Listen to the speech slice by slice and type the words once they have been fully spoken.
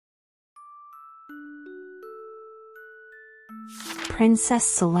Princess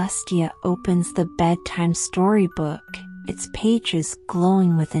Celestia opens the bedtime storybook, its pages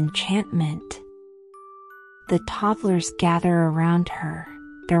glowing with enchantment. The toddlers gather around her,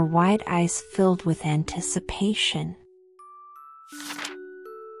 their wide eyes filled with anticipation.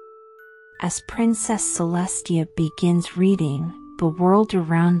 As Princess Celestia begins reading, the world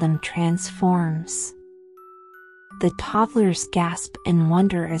around them transforms. The toddlers gasp in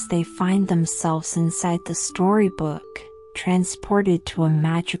wonder as they find themselves inside the storybook, transported to a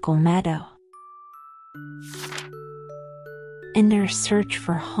magical meadow. In their search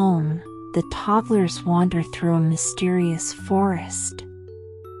for home, the toddlers wander through a mysterious forest.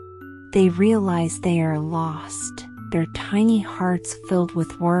 They realize they are lost, their tiny hearts filled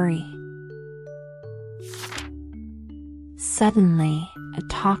with worry. Suddenly, a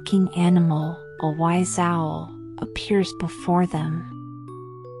talking animal, a wise owl, appears before them.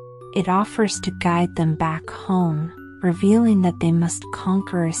 It offers to guide them back home, revealing that they must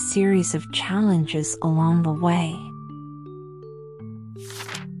conquer a series of challenges along the way.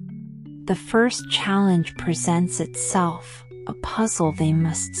 The first challenge presents itself, a puzzle they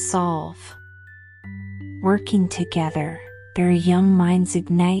must solve. Working together, their young minds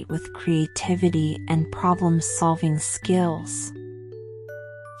ignite with creativity and problem-solving skills.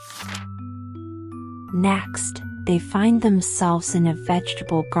 Next, they find themselves in a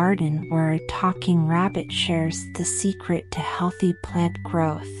vegetable garden where a talking rabbit shares the secret to healthy plant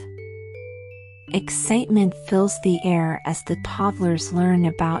growth. Excitement fills the air as the toddlers learn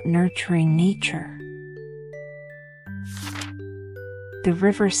about nurturing nature. The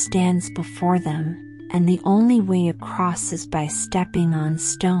river stands before them, and the only way across is by stepping on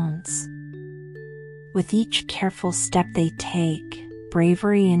stones. With each careful step they take,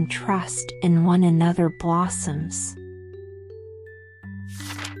 bravery and trust in one another blossoms.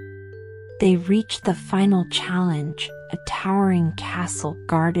 They reach the final challenge, a towering castle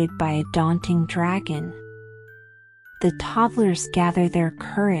guarded by a daunting dragon. The toddlers gather their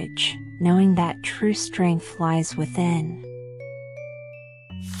courage, knowing that true strength lies within.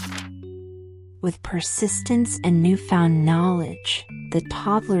 With persistence and newfound knowledge, the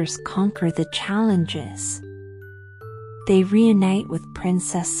toddlers conquer the challenges. They reunite with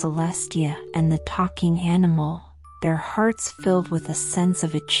Princess Celestia and the talking animal, their hearts filled with a sense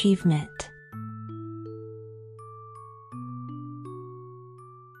of achievement.